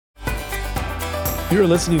You are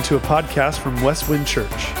listening to a podcast from Westwind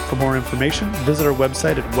Church. For more information, visit our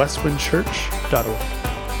website at westwindchurch.org.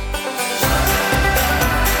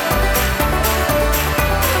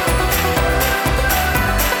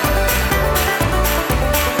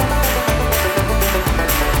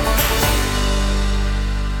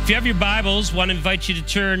 If you have your Bibles, I want to invite you to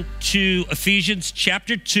turn to Ephesians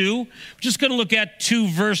chapter 2. We're just going to look at two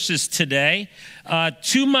verses today.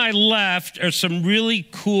 To my left are some really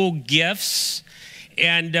cool gifts,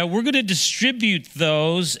 and we're going to distribute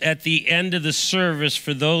those at the end of the service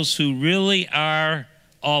for those who really are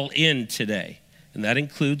all in today. And that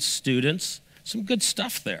includes students. Some good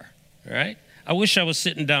stuff there, all right? I wish I was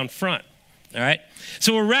sitting down front. All right,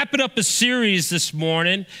 so we're wrapping up a series this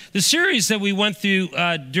morning, the series that we went through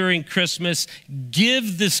during Christmas,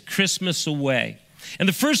 Give This Christmas Away. And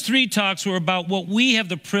the first three talks were about what we have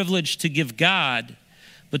the privilege to give God,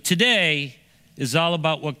 but today is all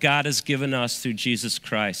about what God has given us through Jesus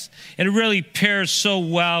Christ. And it really pairs so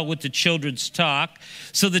well with the children's talk.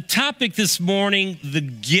 So the topic this morning, the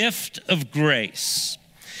gift of grace.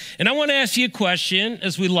 And I want to ask you a question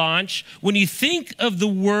as we launch. When you think of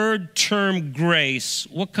the term grace,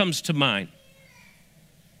 what comes to mind?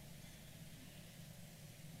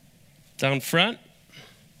 Down front?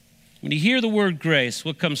 When you hear the word grace,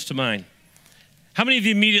 what comes to mind? How many of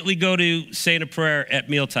you immediately go to saying a prayer at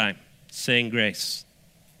mealtime, saying grace?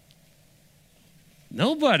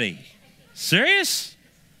 Nobody. Serious?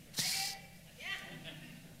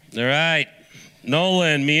 All right.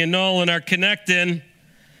 Nolan, me and Nolan are connecting.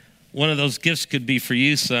 One of those gifts could be for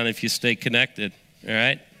you, son, if you stay connected, all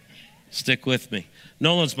right? Stick with me.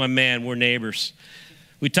 Nolan's my man. We're neighbors.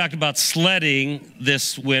 We talked about sledding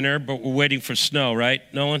this winter, but we're waiting for snow, right,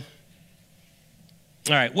 Nolan?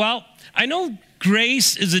 All right. Well, I know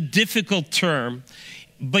grace is a difficult term,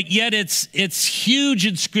 but yet it's huge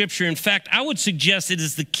in Scripture. In fact, I would suggest it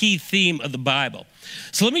is the key theme of the Bible.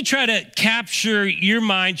 So let me try to capture your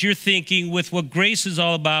mind, your thinking with what grace is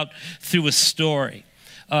all about through a story.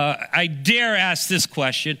 I dare ask this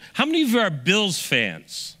question. How many of you are Bills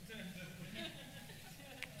fans?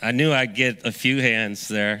 I knew I'd get a few hands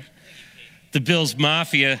there. The Bills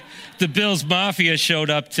Mafia showed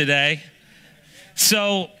up today.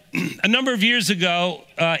 So a number of years ago,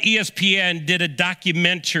 ESPN did a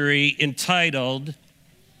documentary entitled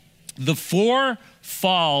The Four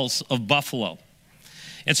Falls of Buffalo.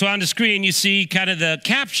 And so on the screen, you see kind of the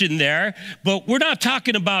caption there, but we're not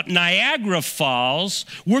talking about Niagara Falls.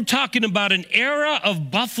 We're talking about an era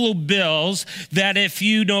of Buffalo Bills that if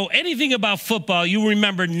you know anything about football, you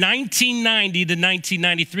remember 1990 to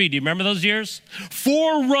 1993. Do you remember those years?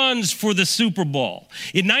 4 runs for the Super Bowl.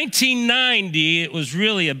 In 1990, it was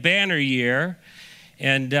really a banner year,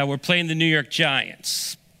 and we're playing the New York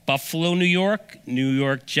Giants. Buffalo, New York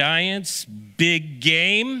Giants, big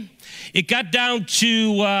game. It got down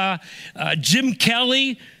to Jim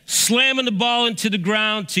Kelly slamming the ball into the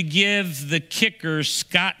ground to give the kicker,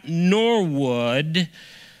 Scott Norwood,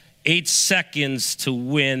 8 seconds to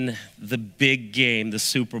win the big game, the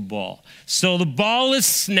Super Bowl. So the ball is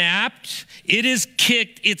snapped, it is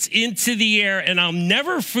kicked, it's into the air, and I'll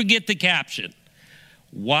never forget the caption,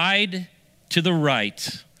 wide to the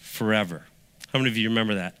right forever. How many of you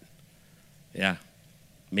remember that? Yeah,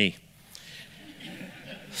 me.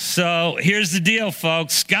 So here's the deal,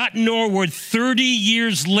 folks. Scott Norwood, 30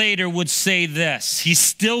 years later, would say this. He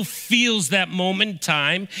still feels that moment in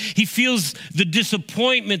time. He feels the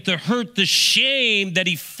disappointment, the hurt, the shame that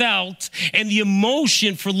he felt, and the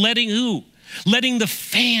emotion for letting who? Letting the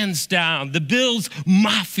fans down, the Bills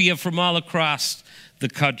Mafia from all across the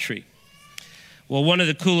country. Well, one of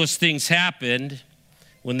the coolest things happened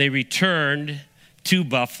when they returned to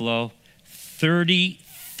Buffalo.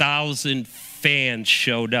 30,000 fans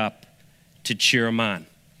showed up to cheer him on.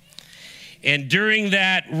 And during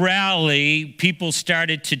that rally, people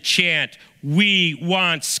started to chant, "We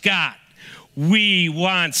want Scott. We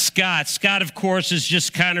want Scott." Scott, of course, is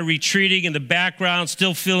just kind of retreating in the background,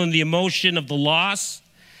 still feeling the emotion of the loss,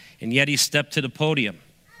 and yet he stepped to the podium.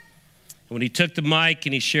 And when he took the mic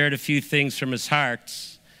and he shared a few things from his heart,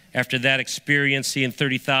 after that experience, seeing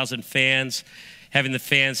 30,000 fans, having the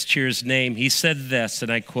fans cheer his name, he said this,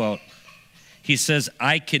 and I quote, he says,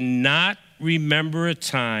 "I cannot remember a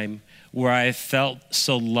time where I felt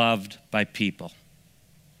so loved by people."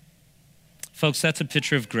 Folks, that's a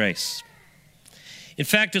picture of grace. In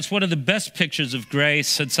fact, it's one of the best pictures of grace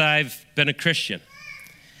since I've been a Christian.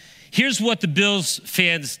 Here's what the Bills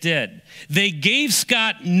fans did. They gave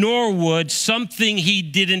Scott Norwood something he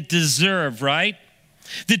didn't deserve, right?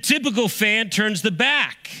 The typical fan turns the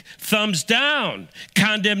back, thumbs down,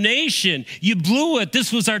 condemnation. You blew it.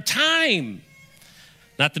 This was our time.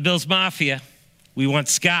 not the Bills Mafia. We want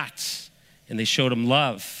Scott's. And they showed him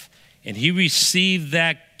love. And he received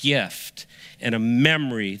that gift and a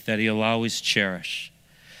memory that he'll always cherish.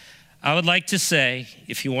 I would like to say,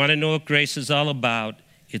 if you want to know what grace is all about,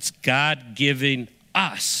 it's God giving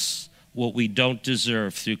us what we don't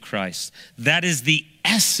deserve through Christ. That is the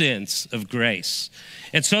essence of grace.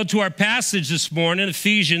 And so to our passage this morning,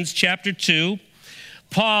 Ephesians chapter 2,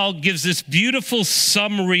 Paul gives this beautiful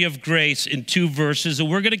summary of grace in 2 verses,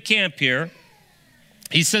 and we're going to camp here.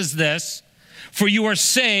 He says this, for you are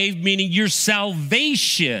saved, meaning your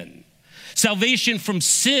salvation. Salvation from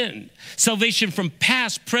sin, salvation from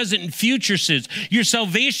past, present, and future sins. Your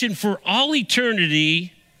salvation for all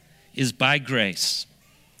eternity is by grace.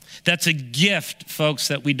 That's a gift, folks,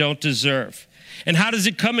 that we don't deserve. And how does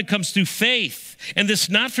it come? It comes through faith. And this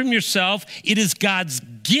not from yourself. It is God's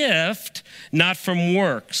gift, not from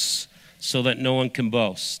works, so that no one can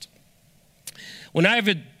boast. When I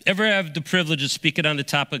ever have the privilege of speaking on the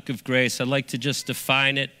topic of grace, I like to just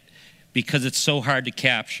define it because it's so hard to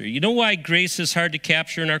capture. You know why grace is hard to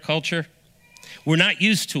capture in our culture? We're not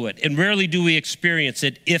used to it, and rarely do we experience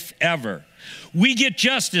it, if ever. We get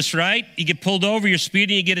justice, right? You get pulled over, you're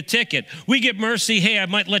speeding, you get a ticket. We get mercy, hey, I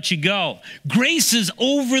might let you go. Grace is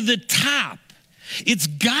over the top. It's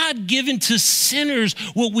God given to sinners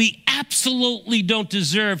what we absolutely don't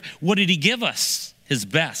deserve. What did he give us? His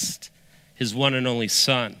best, his one and only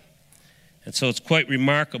Son. And so it's quite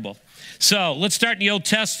remarkable. So let's start in the Old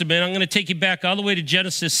Testament. I'm going to take you back all the way to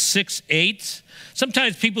Genesis 6:8.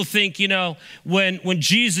 Sometimes people think, when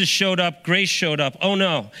Jesus showed up, grace showed up. Oh,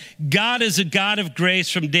 no. God is a God of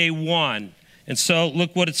grace from day one. And so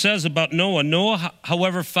look what it says about Noah. Noah,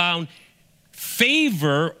 however, found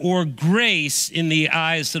favor or grace in the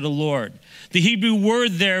eyes of the Lord. The Hebrew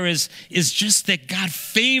word there is just that God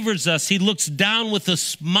favors us. He looks down with a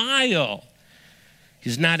smile.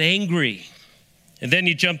 He's not angry. And then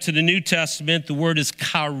you jump to the New Testament. The word is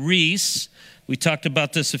charis. We talked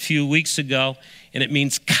about this a few weeks ago, and it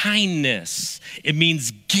means kindness. It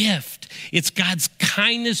means gift. It's God's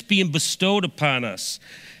kindness being bestowed upon us.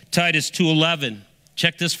 Titus 2:11.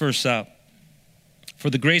 Check this verse out.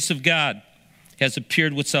 For the grace of God has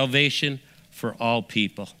appeared with salvation for all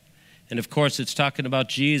people. And of course, it's talking about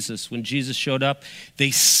Jesus. When Jesus showed up,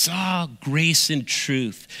 they saw grace and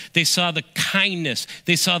truth. They saw the kindness.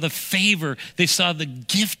 They saw the favor. They saw the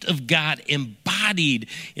gift of God embodied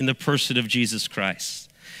in the person of Jesus Christ.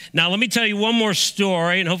 Now, let me tell you one more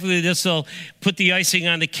story, and hopefully this will put the icing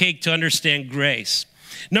on the cake to understand grace.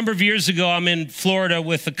 A number of years ago, I'm in Florida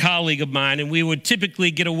with a colleague of mine, and we would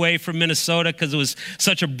typically get away from Minnesota because it was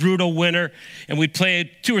such a brutal winter, and we'd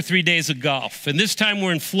play 2 or 3 days of golf. And this time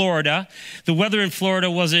we're in Florida. The weather in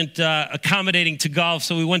Florida wasn't accommodating to golf,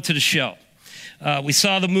 so we went to the show. We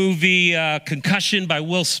saw the movie Concussion by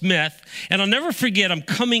Will Smith, and I'll never forget, I'm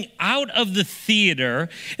coming out of the theater,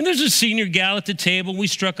 and there's a senior gal at the table. We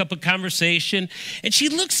struck up a conversation, and she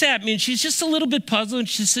looks at me, and she's just a little bit puzzled, and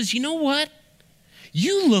she says, you know what?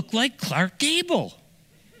 You look like Clark Gable.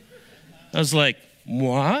 I was like,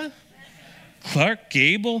 what? Clark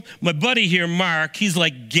Gable? My buddy here, Mark, he's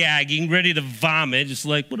like gagging, ready to vomit, just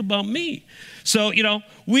like, what about me? So,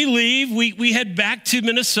 we leave, we head back to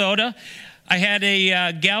Minnesota. I had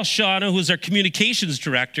a gal, Shauna, who's our communications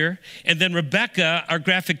director, and then Rebecca, our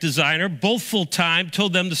graphic designer, both full-time,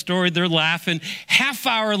 told them the story, they're laughing. Half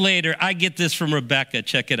hour later, I get this from Rebecca,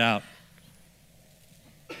 check it out.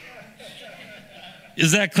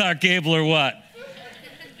 Is that Clark Gable or what?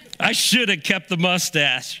 I should have kept the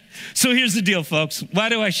mustache. So here's the deal, folks. Why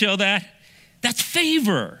do I show that? That's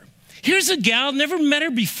favor. Here's a gal, never met her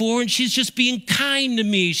before, and she's just being kind to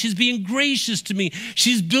me. She's being gracious to me.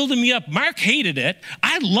 She's building me up. Mark hated it.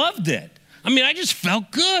 I loved it. I just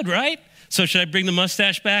felt good, right? So should I bring the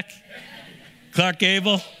mustache back? Clark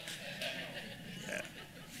Gable? Yeah.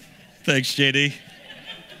 Thanks, JD.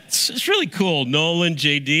 It's really cool. Nolan,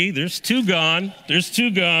 JD, there's two gone.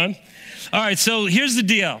 All right, so here's the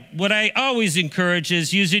deal. What I always encourage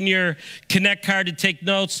is using your Connect card to take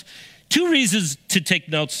notes. 2 reasons to take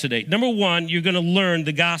notes today. Number 1, you're going to learn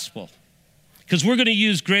the gospel. Because we're going to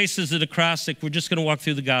use grace as an acrostic. We're just going to walk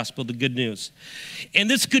through the gospel, the good news. And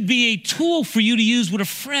this could be a tool for you to use with a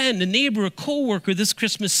friend, a neighbor, a coworker this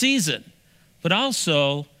Christmas season. But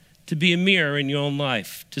also to be a mirror in your own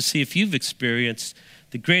life to see if you've experienced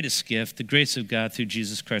the greatest gift, the grace of God through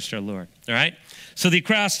Jesus Christ our Lord. All right? So the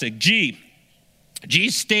acrostic, G. G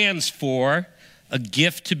stands for a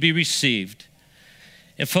gift to be received.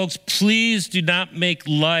 And folks, please do not make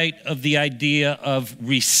light of the idea of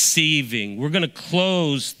receiving. We're going to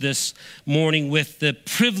close this morning with the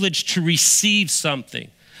privilege to receive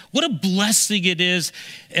something. What a blessing it is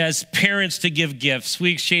as parents to give gifts.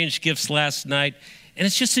 We exchanged gifts last night, and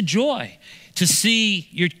it's just a joy to see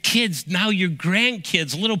your kids, now your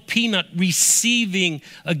grandkids, little Peanut, receiving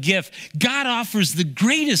a gift. God offers the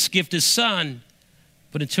greatest gift, his son,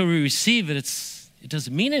 but until we receive it, it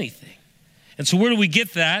doesn't mean anything. And so where do we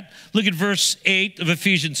get that? Look at verse 8 of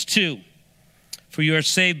Ephesians 2. For you are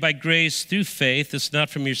saved by grace through faith. It's not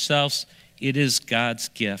from yourselves. It is God's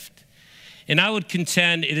gift. And I would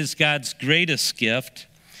contend it is God's greatest gift.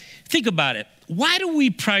 Think about it. Why do we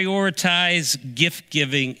prioritize gift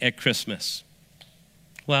giving at Christmas?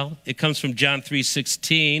 Well, it comes from John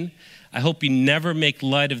 3:16. I hope you never make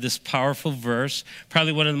light of this powerful verse,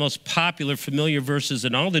 probably one of the most popular, familiar verses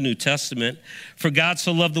in all the New Testament. For God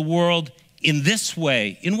so loved the world in this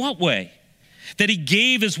way. In what way? That he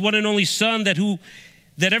gave his one and only Son, that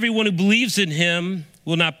everyone who believes in him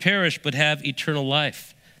will not perish but have eternal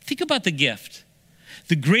life. Think about the gift.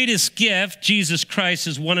 The greatest gift, Jesus Christ,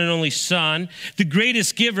 his one and only Son. The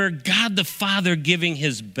greatest giver, God the Father giving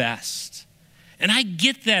his best. And I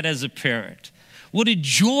get that as a parent. What a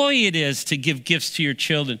joy it is to give gifts to your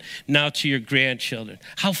children, now to your grandchildren.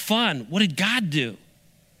 How fun. What did God do?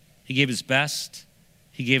 He gave his best.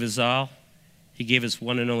 He gave his all. He gave his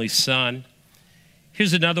one and only Son.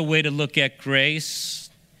 Here's another way to look at grace.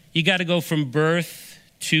 You got to go from birth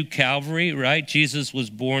to Calvary, right? Jesus was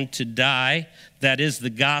born to die. That is the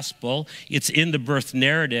gospel. It's in the birth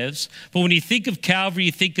narratives. But when you think of Calvary,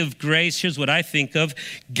 you think of grace. Here's what I think of.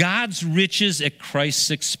 God's riches at Christ's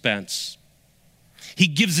expense. He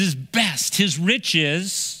gives his best, his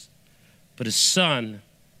riches, but his Son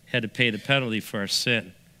had to pay the penalty for our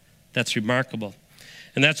sin. That's remarkable.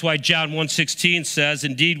 And that's why John 1:16 says,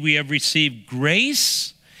 indeed, we have received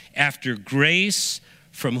grace after grace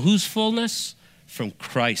from whose fullness? From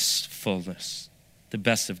Christ's fullness, the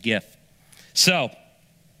best of gift. So,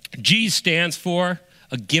 G stands for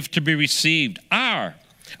a gift to be received. R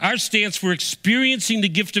stands for experiencing the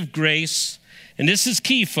gift of grace. And this is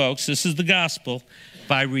key, folks. This is the gospel.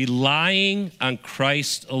 By relying on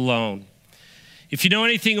Christ alone. If you know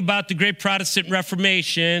anything about the great Protestant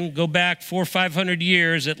Reformation, go back 400 or 500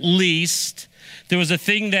 years at least, there was a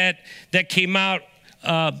thing that came out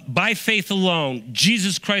by faith alone,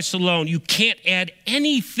 Jesus Christ alone. You can't add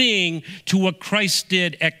anything to what Christ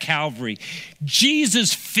did at Calvary.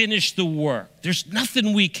 Jesus finished the work. There's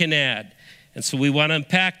nothing we can add. And so we want to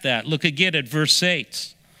unpack that. Look again at verse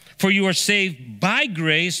 8. For you are saved by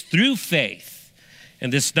grace through faith.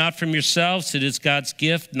 And this not from yourselves, it is God's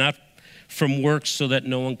gift, not from works so that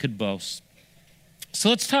no one could boast. So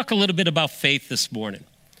let's talk a little bit about faith this morning.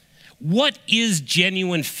 What is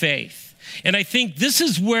genuine faith? And I think this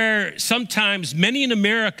is where sometimes many in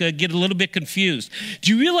America get a little bit confused.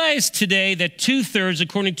 Do you realize today that 2/3,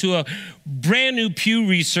 according to a brand new Pew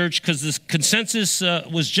research, because the consensus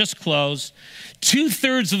was just closed,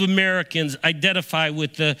 2/3 of Americans identify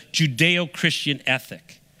with the Judeo-Christian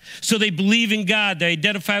ethic. So they believe in God, they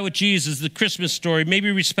identify with Jesus, the Christmas story,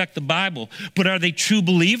 maybe respect the Bible, but are they true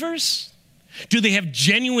believers? Do they have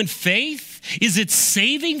genuine faith? Is it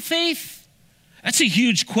saving faith? That's a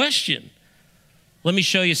huge question. Let me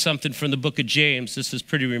show you something from the book of James. This is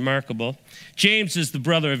pretty remarkable. James is the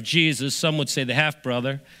brother of Jesus. Some would say the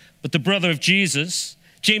half-brother, but the brother of Jesus.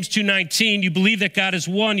 James 2:19, you believe that God is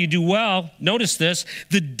one, you do well. Notice this,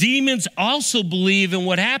 the demons also believe in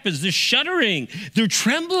what happens. They're shuddering, they're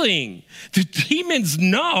trembling. The demons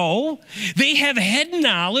know, they have head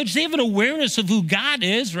knowledge, they have an awareness of who God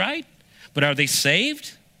is, right? But are they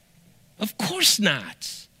saved? Of course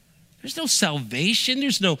not. There's no salvation,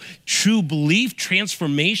 there's no true belief,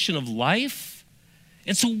 transformation of life.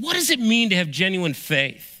 And so what does it mean to have genuine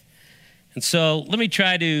faith? And so let me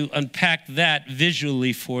try to unpack that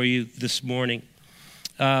visually for you this morning.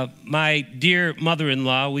 My dear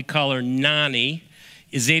mother-in-law, we call her Nani,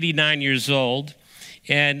 is 89 years old.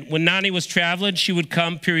 And when Nani was traveling, she would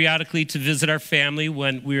come periodically to visit our family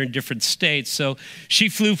when we were in different states. So she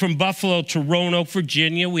flew from Buffalo to Roanoke,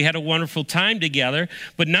 Virginia. We had a wonderful time together.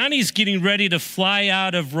 But Nani's getting ready to fly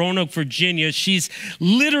out of Roanoke, Virginia. She's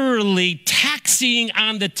literally taxiing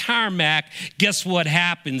on the tarmac. Guess what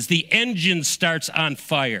happens? The engine starts on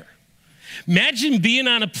fire. Imagine being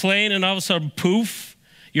on a plane and all of a sudden, poof,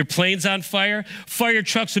 your plane's on fire. Fire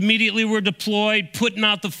trucks immediately were deployed, putting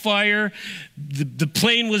out the fire. The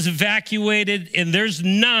plane was evacuated, and there's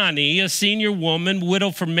Nani, a senior woman, widow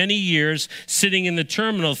for many years, sitting in the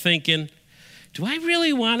terminal thinking, do I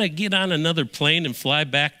really want to get on another plane and fly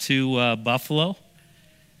back to Buffalo?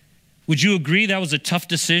 Would you agree that was a tough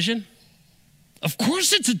decision? Of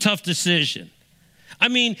course it's a tough decision. I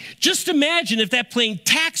mean, just imagine if that plane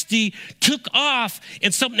taxi took off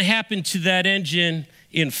and something happened to that engine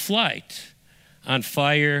in flight. On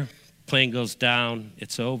fire, plane goes down,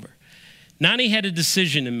 it's over. Nani had a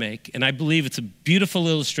decision to make, and I believe it's a beautiful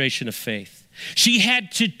illustration of faith. She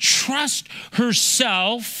had to trust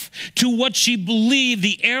herself to what she believed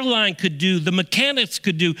the airline could do, the mechanics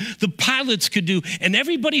could do, the pilots could do, and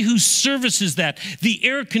everybody who services that, the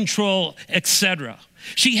air control, etc.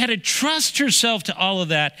 She had to trust herself to all of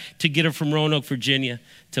that to get her from Roanoke, Virginia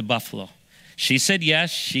to Buffalo. She said yes,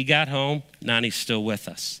 she got home, Nani's still with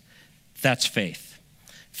us. That's faith.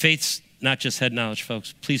 Faith's not just head knowledge,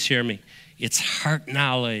 folks. Please hear me. It's heart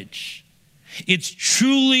knowledge. It's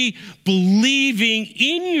truly believing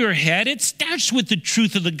in your head. It starts with the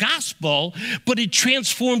truth of the gospel, but it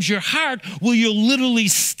transforms your heart where you'll literally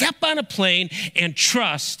step on a plane and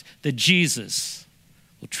trust that Jesus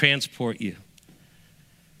will transport you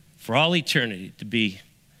for all eternity to be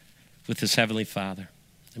with his heavenly Father.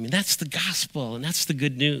 I mean, that's the gospel, and that's the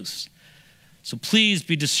good news. So please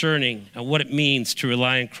be discerning on what it means to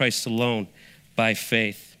rely on Christ alone by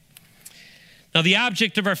faith. Now, the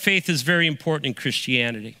object of our faith is very important in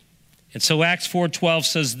Christianity. And so Acts 4:12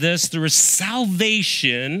 says this, there is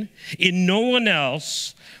salvation in no one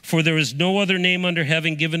else, for there is no other name under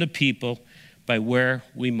heaven given to people by where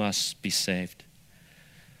we must be saved.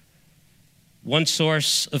 One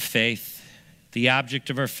source of faith, the object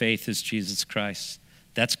of our faith is Jesus Christ.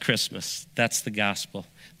 That's Christmas. That's the gospel.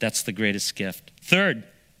 That's the greatest gift. Third,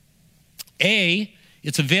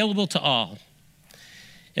 it's available to all.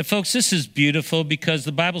 And folks, this is beautiful because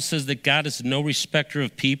the Bible says that God is no respecter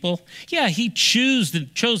of people. Yeah, he chose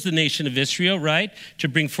the nation of Israel, right, to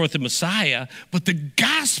bring forth the Messiah. But the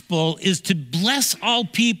gospel is to bless all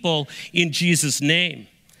people in Jesus' name.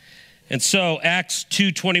 And so Acts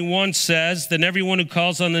 2:21 says, then everyone who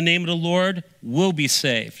calls on the name of the Lord will be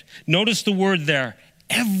saved. Notice the word there,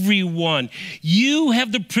 everyone. You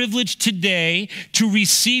have the privilege today to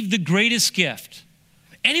receive the greatest gift.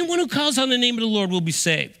 Anyone who calls on the name of the Lord will be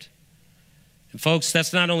saved. And folks,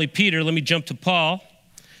 that's not only Peter. Let me jump to Paul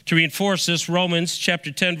to reinforce this. Romans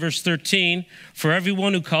chapter 10, verse 13. For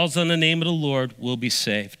everyone who calls on the name of the Lord will be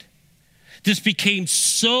saved. This became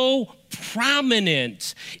so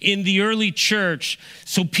prominent in the early church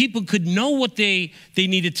so people could know what they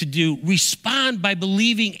needed to do. Respond by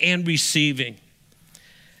believing and receiving.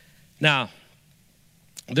 Now,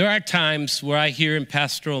 there are times where I hear in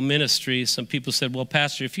pastoral ministry, some people said, well,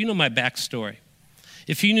 Pastor, if you know my backstory,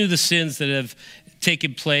 if you knew the sins that have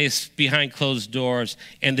taken place behind closed doors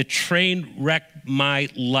and the train wreck my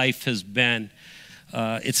life has been,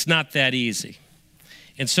 it's not that easy.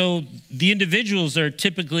 And so the individuals are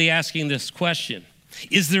typically asking this question,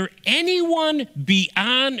 is there anyone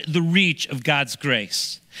beyond the reach of God's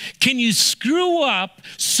grace? Can you screw up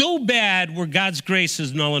so bad where God's grace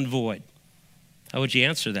is null and void? How would you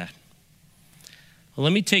answer that? Well,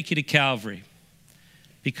 let me take you to Calvary.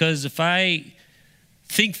 Because if I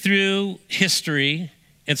think through history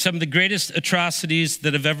and some of the greatest atrocities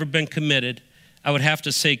that have ever been committed, I would have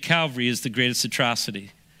to say Calvary is the greatest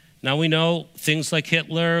atrocity. Now we know things like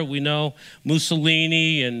Hitler, we know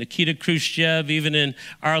Mussolini and Nikita Khrushchev. Even in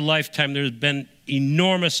our lifetime, there's been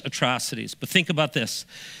enormous atrocities. But think about this.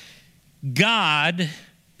 God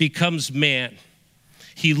becomes man.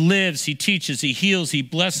 He lives, he teaches, he heals, he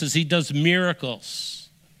blesses, he does miracles.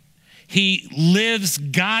 He lives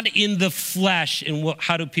God in the flesh. And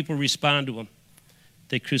how do people respond to him?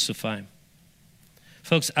 They crucify him.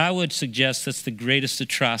 Folks, I would suggest that's the greatest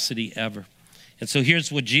atrocity ever. And so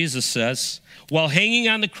here's what Jesus says. While hanging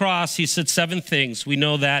on the cross, he said 7 things. We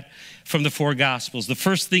know that from the 4 Gospels. The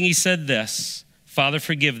first thing he said this, Father,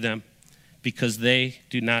 forgive them because they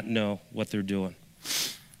do not know what they're doing.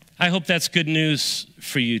 I hope that's good news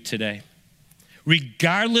for you today.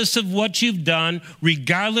 Regardless of what you've done,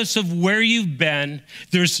 regardless of where you've been,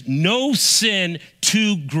 there's no sin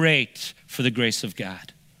too great for the grace of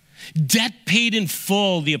God. Debt paid in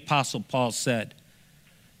full, the Apostle Paul said.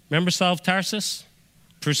 Remember Saul of Tarsus?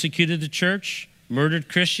 Persecuted the church, murdered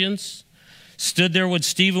Christians, stood there when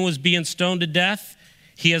Stephen was being stoned to death.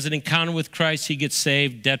 He has an encounter with Christ, he gets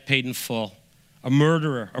saved, debt paid in full. A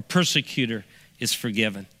murderer, a persecutor is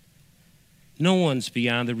forgiven. No one's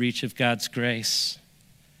beyond the reach of God's grace.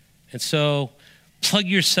 And so plug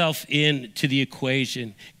yourself into the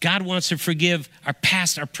equation. God wants to forgive our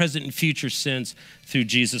past, our present, and future sins through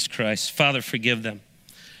Jesus Christ. Father, forgive them.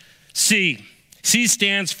 C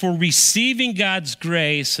stands for receiving God's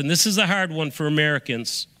grace, and this is a hard one for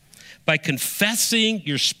Americans, by confessing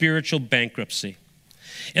your spiritual bankruptcy.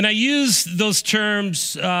 And I use those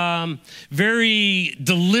terms very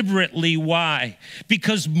deliberately. Why?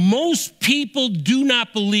 Because most people do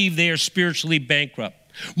not believe they are spiritually bankrupt.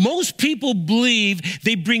 Most people believe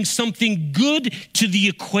they bring something good to the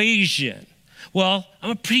equation. Well,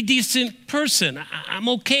 I'm a pretty decent person. I'm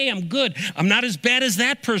okay. I'm good. I'm not as bad as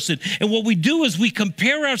that person. And what we do is we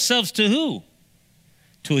compare ourselves to who?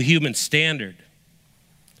 To a human standard,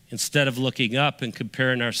 instead of looking up and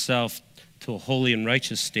comparing ourselves to a holy and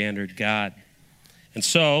righteous standard, God. And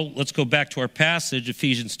so let's go back to our passage,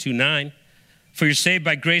 Ephesians 2:9. For you're saved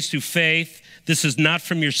by grace through faith. This is not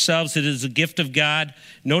from yourselves. It is a gift of God.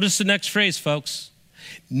 Notice the next phrase, folks.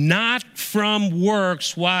 Not from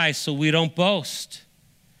works. Why? So we don't boast.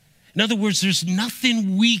 In other words, there's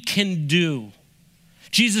nothing we can do.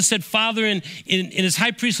 Jesus said, Father, in his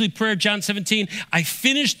high priestly prayer, John 17, I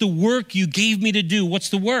finished the work you gave me to do. What's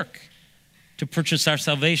the work? To purchase our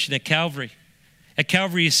salvation at Calvary. At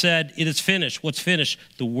Calvary, he said, it is finished. What's finished?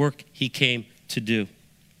 The work he came to do.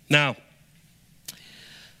 Now,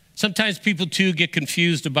 sometimes people, too, get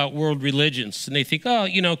confused about world religions. And they think, oh,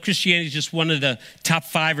 Christianity is just one of the top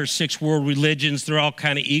 5 or 6 world religions. They're all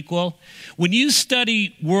kind of equal. When you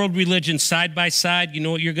study world religions side by side, you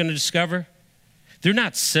know what you're going to discover? They're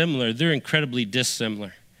not similar. They're incredibly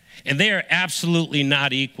dissimilar. And they are absolutely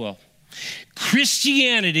not equal.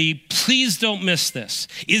 Christianity, please don't miss this,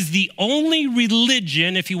 is the only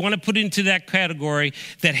religion, if you want to put it into that category,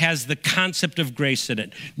 that has the concept of grace in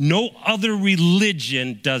it. No other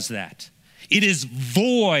religion does that. It is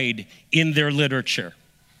void in their literature.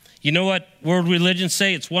 You know what world religions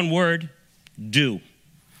say? It's one word, do.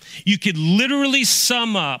 You could literally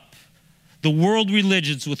sum up the world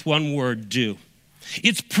religions with one word, do.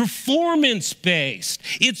 It's performance-based.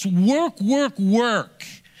 It's work.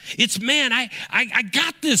 It's, man, I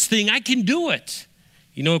got this thing. I can do it.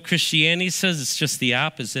 You know what Christianity says? It's just the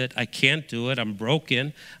opposite. I can't do it. I'm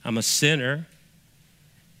broken. I'm a sinner.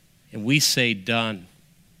 And we say, done.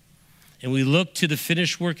 And we look to the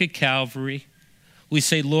finished work at Calvary. We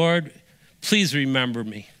say, Lord, please remember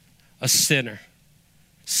me, a sinner.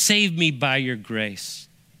 Save me by your grace.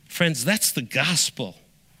 Friends, that's the gospel.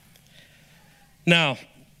 Now,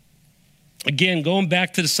 again, going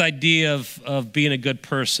back to this idea of being a good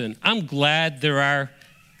person, I'm glad there are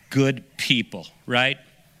good people, right?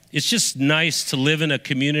 It's just nice to live in a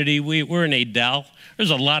community. We're in Adel. There's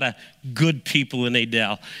a lot of good people in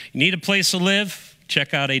Adel. You need a place to live?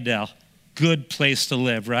 Check out Adel. Good place to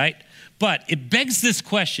live, right? But it begs this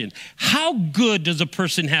question, how good does a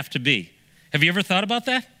person have to be? Have you ever thought about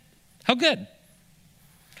that? How good?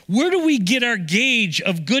 Where do we get our gauge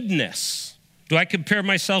of goodness? Do I compare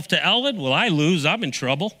myself to Ellen? Well, I lose. I'm in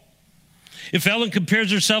trouble. If Ellen compares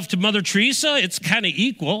herself to Mother Teresa, it's kind of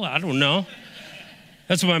equal. I don't know.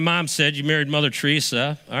 That's what my mom said. You married Mother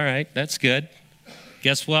Teresa. All right, that's good.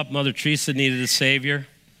 Guess what? Mother Teresa needed a Savior.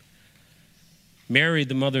 Mary,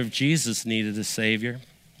 the mother of Jesus, needed a Savior.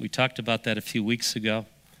 We talked about that a few weeks ago.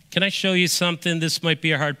 Can I show you something? This might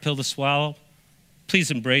be a hard pill to swallow.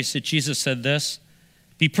 Please embrace it. Jesus said this,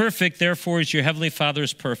 be perfect, therefore, as your heavenly Father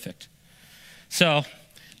is perfect. So,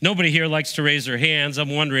 nobody here likes to raise their hands. I'm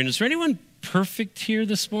wondering, is there anyone perfect here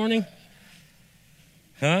this morning?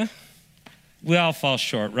 Huh? We all fall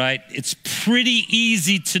short, right? It's pretty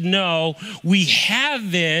easy to know we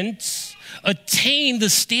haven't attained the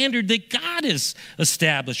standard that God has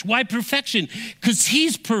established. Why perfection? Because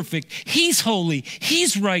he's perfect, he's holy,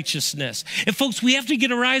 he's righteousness. And folks, we have to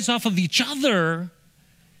get our eyes off of each other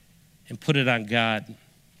and put it on God.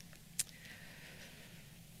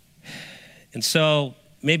 And so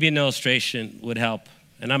maybe an illustration would help.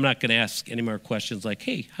 And I'm not going to ask any more questions like,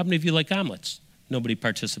 hey, how many of you like omelets? Nobody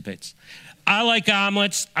participates. I like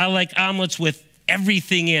omelets. I like omelets with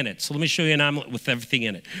everything in it. So let me show you an omelet with everything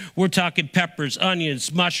in it. We're talking peppers,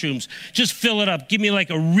 onions, mushrooms. Just fill it up. Give me like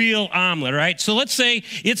a real omelet, right? So let's say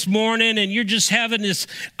it's morning and you're just having this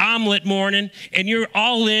omelet morning and you're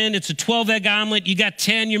all in. It's a 12-egg omelet. You got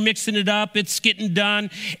 10. You're mixing it up. It's getting done.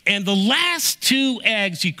 And the last 2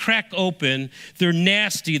 eggs you crack open, they're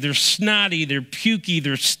nasty. They're snotty. They're pukey.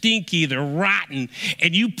 They're stinky. They're rotten.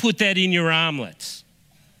 And you put that in your omelets.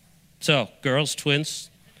 So, girls, twins,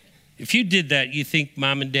 if you did that, you think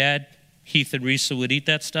mom and dad, Heath and Risa, would eat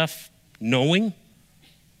that stuff knowing?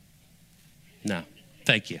 No.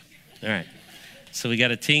 Thank you. All right. So we got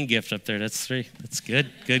a teen gift up there. That's 3. That's good.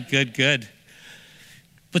 Good.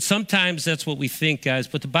 But sometimes that's what we think, guys.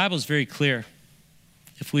 But the Bible is very clear.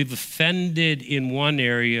 If we've offended in one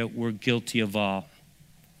area, we're guilty of all.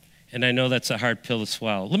 And I know that's a hard pill to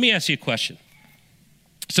swallow. Let me ask you a question.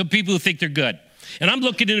 Some people who think they're good. And I'm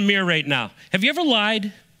looking in the mirror right now. Have you ever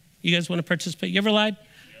lied? You guys want to participate? You ever lied?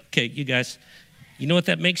 Okay, you guys, you know what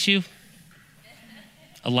that makes you?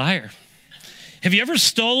 A liar. Have you ever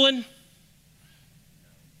stolen?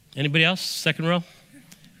 Anybody else? Second row?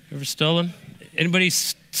 Ever stolen? Anybody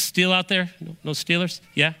steal out there? No stealers?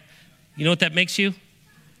 Yeah? You know what that makes you?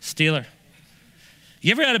 Stealer.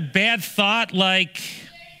 You ever had a bad thought like,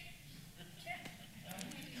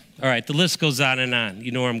 all right, the list goes on and on.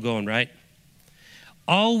 You know where I'm going, right?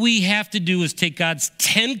 All we have to do is take God's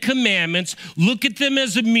 10 commandments, look at them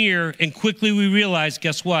as a mirror, and quickly we realize,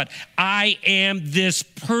 guess what? I am this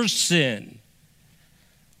person.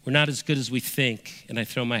 We're not as good as we think, and I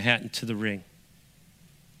throw my hat into the ring.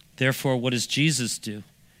 Therefore, what does Jesus do?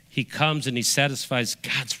 He comes and he satisfies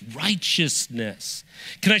God's righteousness.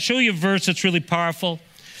 Can I show you a verse that's really powerful?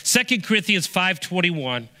 2 Corinthians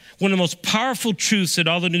 5:21, one of the most powerful truths in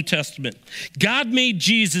all the New Testament. God made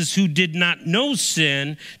Jesus, who did not know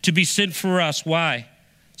sin, to be sin for us. Why?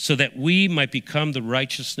 So that we might become the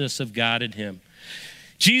righteousness of God in him.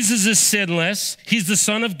 Jesus is sinless. He's the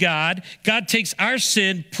Son of God. God takes our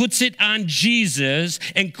sin, puts it on Jesus,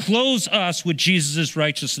 and clothes us with Jesus'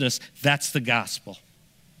 righteousness. That's the gospel.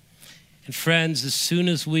 And friends, as soon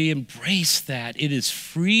as we embrace that, it is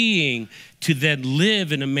freeing to then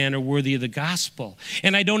live in a manner worthy of the gospel.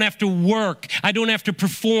 And I don't have to work. I don't have to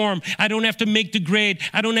perform. I don't have to make the grade.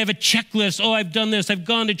 I don't have a checklist. Oh, I've done this. I've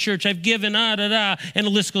gone to church. I've given, and the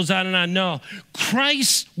list goes on and on. No.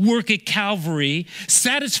 Christ's work at Calvary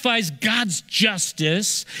satisfies God's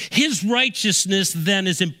justice. His righteousness then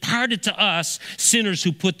is imparted to us, sinners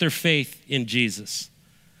who put their faith in Jesus.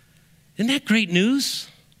 Isn't that great news?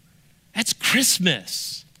 That's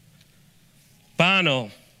Christmas.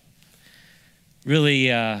 Bono really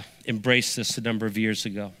embraced this a number of years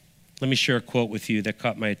ago. Let me share a quote with you that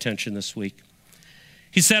caught my attention this week.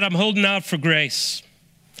 He said, I'm holding out for grace.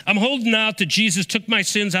 I'm holding out that Jesus took my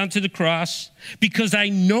sins onto the cross because I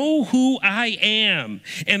know who I am,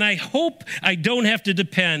 and I hope I don't have to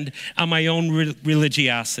depend on my own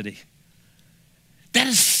religiosity. That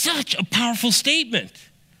is such a powerful statement.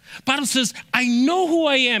 Bible says, I know who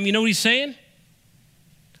I am. You know what he's saying?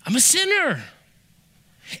 I'm a sinner.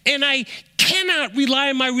 And I cannot rely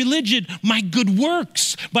on my religion, my good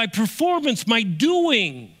works, my performance, my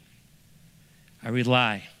doing. I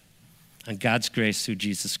rely on God's grace through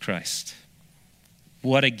Jesus Christ.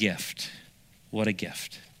 What a gift. What a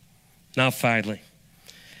gift. Now finally,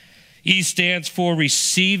 E stands for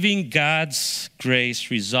receiving God's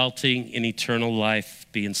grace, resulting in eternal life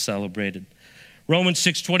being celebrated. Romans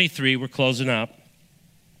 6:23, we're closing out.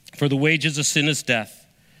 For the wages of sin is death,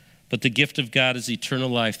 but the gift of God is eternal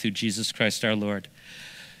life through Jesus Christ our Lord.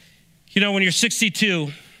 You know, when you're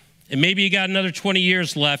 62, and maybe you got another 20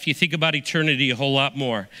 years left, you think about eternity a whole lot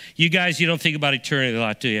more. You guys, you don't think about eternity a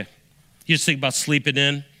lot, do you? You just think about sleeping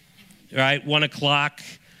in, right? 1 o'clock.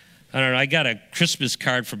 I don't know, I got a Christmas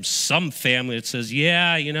card from some family that says,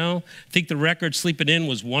 yeah, you know, I think the record sleeping in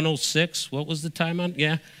was 106. What was the time on?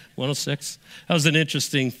 Yeah, 106. That was an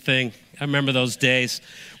interesting thing. I remember those days.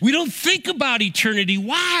 We don't think about eternity.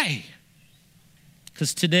 Why?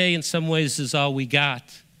 Because today, in some ways, is all we got.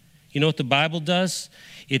 You know what the Bible does?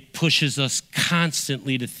 It pushes us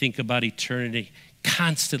constantly to think about eternity.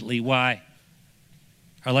 Constantly. Why?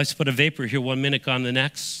 Our life's but a vapor here, 1 minute, gone the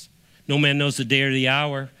next. No man knows the day or the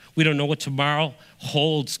hour. We don't know what tomorrow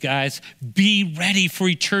holds, guys. Be ready for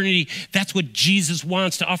eternity. That's what Jesus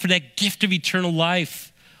wants, to offer that gift of eternal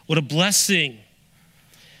life. What a blessing.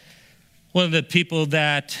 One of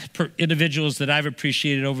the individuals that I've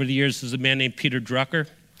appreciated over the years is a man named Peter Drucker.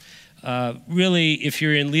 Really, if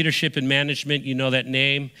you're in leadership and management, you know that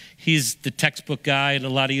name. He's the textbook guy in a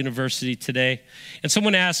lot of university today. And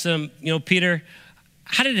someone asked him, you know, Peter,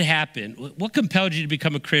 how did it happen? What compelled you to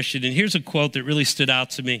become a Christian? And here's a quote that really stood out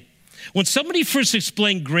to me. When somebody first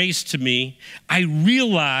explained grace to me, I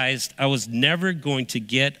realized I was never going to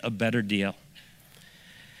get a better deal.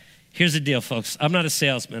 Here's the deal, folks. I'm not a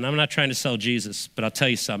salesman. I'm not trying to sell Jesus, but I'll tell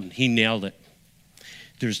you something. He nailed it.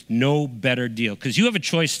 There's no better deal because you have a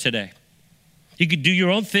choice today. You could do your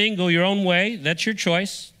own thing, go your own way. That's your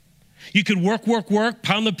choice. You could work,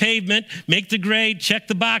 pound the pavement, make the grade, check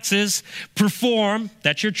the boxes, perform.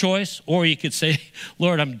 That's your choice. Or you could say,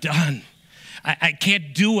 Lord, I'm done. I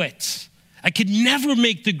can't do it. I could never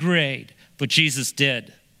make the grade. But Jesus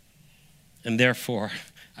did. And therefore,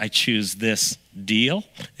 I choose this deal.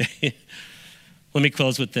 Let me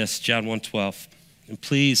close with this, John 1:12. And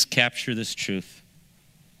please capture this truth.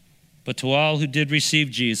 But to all who did receive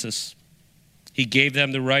Jesus, he gave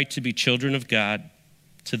them the right to be children of God,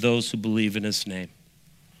 to those who believe in his name.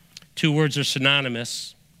 Two words are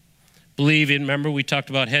synonymous. Believe in, remember we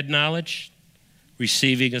talked about head knowledge.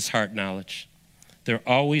 Receiving is heart knowledge. They're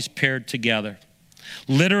always paired together.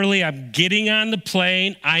 Literally, I'm getting on the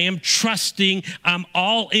plane. I am trusting. I'm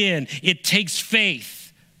all in. It takes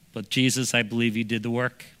faith. But Jesus, I believe you did the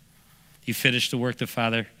work. You finished the work the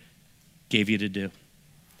Father gave you to do.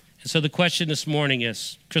 And so the question this morning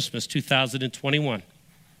is, Christmas 2021,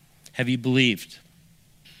 have you believed?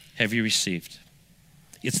 Have you received?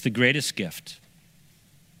 It's the greatest gift.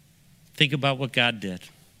 Think about what God did.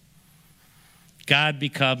 God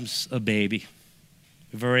becomes a baby.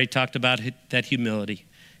 We've already talked about that humility.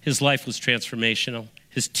 His life was transformational.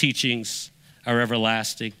 His teachings are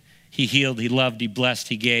everlasting. He healed, he loved, he blessed,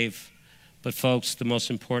 he gave. But folks, the most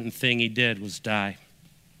important thing he did was die.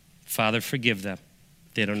 Father, forgive them.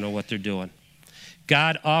 They don't know what they're doing.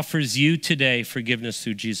 God offers you today forgiveness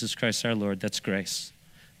through Jesus Christ our Lord. That's grace.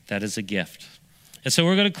 That is a gift. And so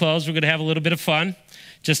we're going to close. We're going to have a little bit of fun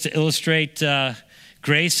just to illustrate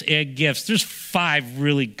grace and gifts. There's 5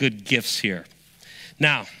 really good gifts here.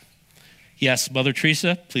 Now, yes, Mother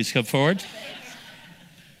Teresa, please come forward.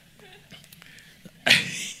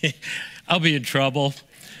 I'll be in trouble.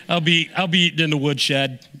 I'll be eating in the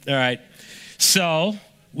woodshed. All right. So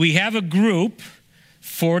we have a group,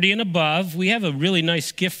 40 and above. We have a really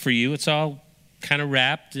nice gift for you. It's all kind of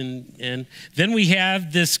wrapped. And then we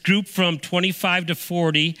have this group from 25 to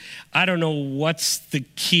 40. I don't know what's the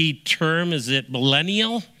key term. Is it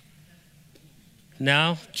millennial?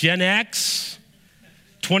 No? Gen X?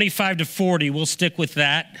 25 to 40. We'll stick with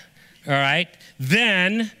that. All right.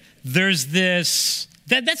 Then there's this,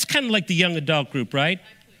 that's kind of like the young adult group, right?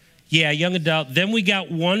 Yeah, young adult. Then we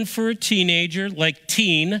got one for a teenager, like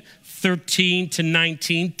teen, 13 to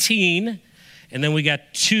 19, teen. And then we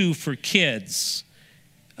got 2 for kids,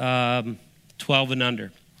 12 and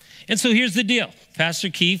under. And so here's the deal. Pastor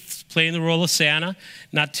Keith's playing the role of Santa,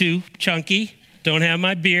 not too chunky, don't have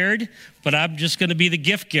my beard, but I'm just going to be the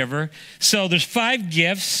gift giver. So there's 5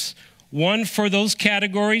 gifts, 1 for those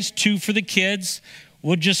categories, 2 for the kids.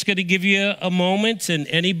 We're just going to give you a moment, and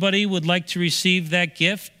anybody would like to receive that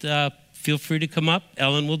gift, feel free to come up.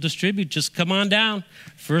 Ellen will distribute. Just come on down.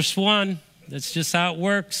 First one. That's just how it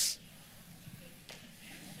works.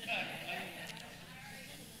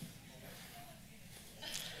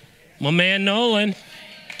 My man Nolan,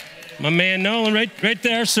 right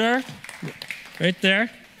there, sir. Right there.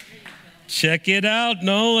 Check it out,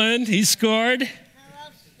 Nolan. He scored.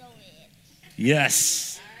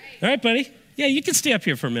 Yes. All right, buddy. Yeah, you can stay up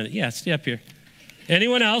here for a minute. Yeah, stay up here.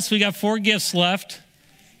 Anyone else? We got 4 gifts left.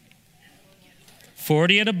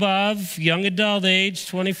 40 and above, young adult age,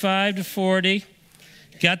 25 to 40.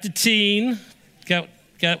 Got the teen. Got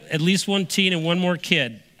at least 1 teen and 1 more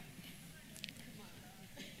kid.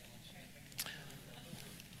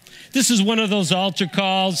 This is one of those altar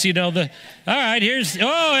calls, you know, all right, here's,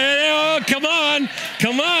 come on,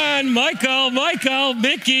 Michael,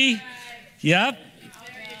 Mickey. Yep.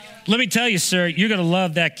 Let me tell you, sir, you're going to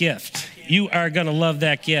love that gift. You are going to love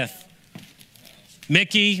that gift.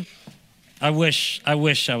 Mickey, I wish I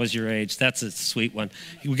was your age. That's a sweet one.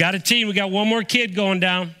 We got a teen. We got 1 more kid going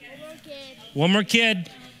down. One more kid.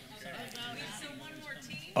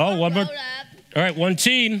 Oh, 1 more. All right, 1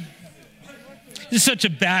 teen. This is such a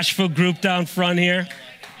bashful group down front here.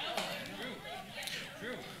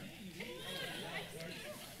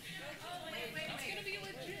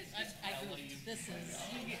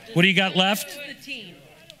 What do you got left? All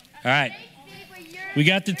right. We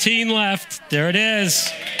got the teen left. There it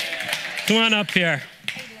is. Come on up here.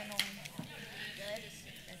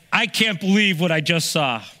 I can't believe what I just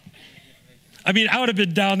saw. I mean, I would have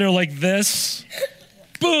been down there like this.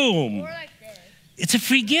 Boom. It's a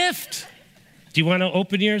free gift. Do you want to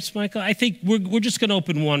open yours, Michael? I think we're just going to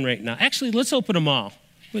open 1 right now. Actually, let's open them all.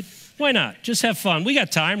 But why not? Just have fun. We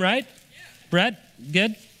got time, right? Brett,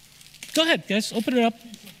 good? Go ahead, guys. Open it up.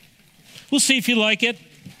 We'll see if you like it.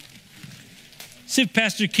 See if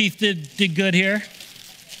Pastor Keith did good here.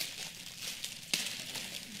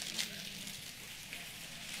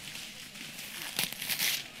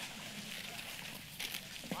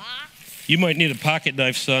 You might need a pocket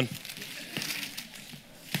knife, son.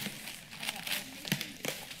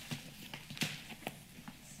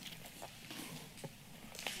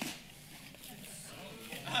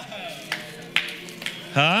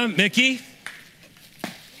 Huh, Mickey?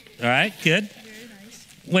 All right, good. Very nice.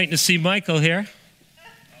 Waiting to see Michael here.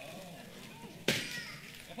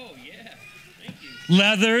 Oh, yeah. Thank you.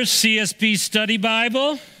 Leather CSB Study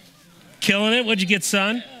Bible. Killing it. What'd you get,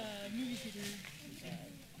 son? Movie theater.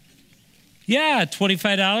 Yeah,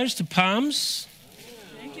 $25 to Palms.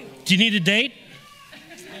 Thank you. Do you need a date?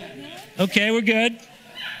 Okay, we're good.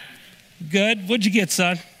 Good. What'd you get,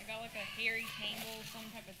 son? I got like a hairy tangle, some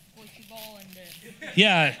type of squishy ball, and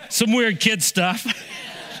Yeah, some weird kid stuff.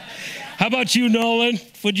 How about you, Nolan?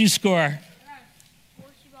 What'd you score?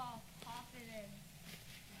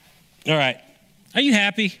 All right. Are you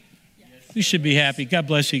happy? Yes. You should be happy. God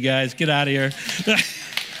bless you guys. Get out of here.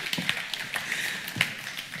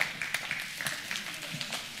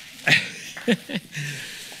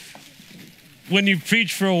 When you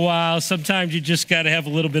preach for a while, sometimes you just got to have a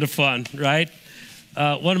little bit of fun, right?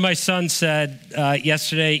 One of my sons said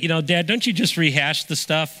yesterday, Dad, don't you just rehash the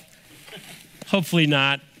stuff? Hopefully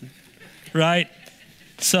not, right?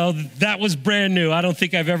 So that was brand new. I don't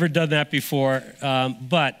think I've ever done that before.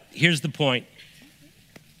 But here's the point.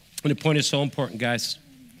 And the point is so important, guys.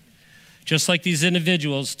 Just like these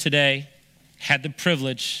individuals today had the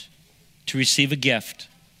privilege to receive a gift.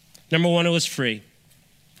 Number one, it was free.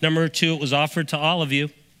 Number two, it was offered to all of you,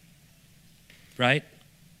 right?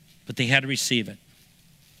 But they had to receive it.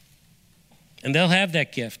 And they'll have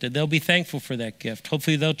that gift, and they'll be thankful for that gift.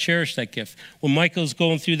 Hopefully, they'll cherish that gift. When Michael's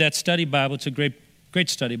going through that study Bible, it's a great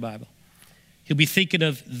study Bible. He'll be thinking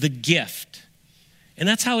of the gift. And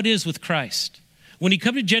that's how it is with Christ. When you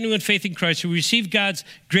come to genuine faith in Christ, you receive God's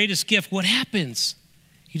greatest gift, what happens?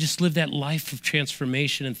 You just live that life of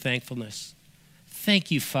transformation and thankfulness.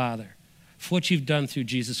 Thank you, Father, for what you've done through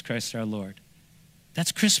Jesus Christ our Lord.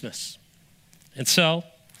 That's Christmas. And so,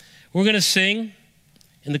 we're going to sing.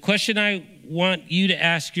 And the question I want you to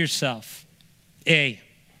ask yourself, A,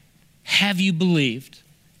 have you believed,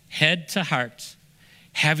 head to heart,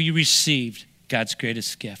 have you received God's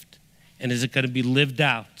greatest gift? And is it going to be lived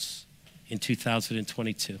out in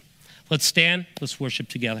 2022? Let's stand, let's worship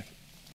together.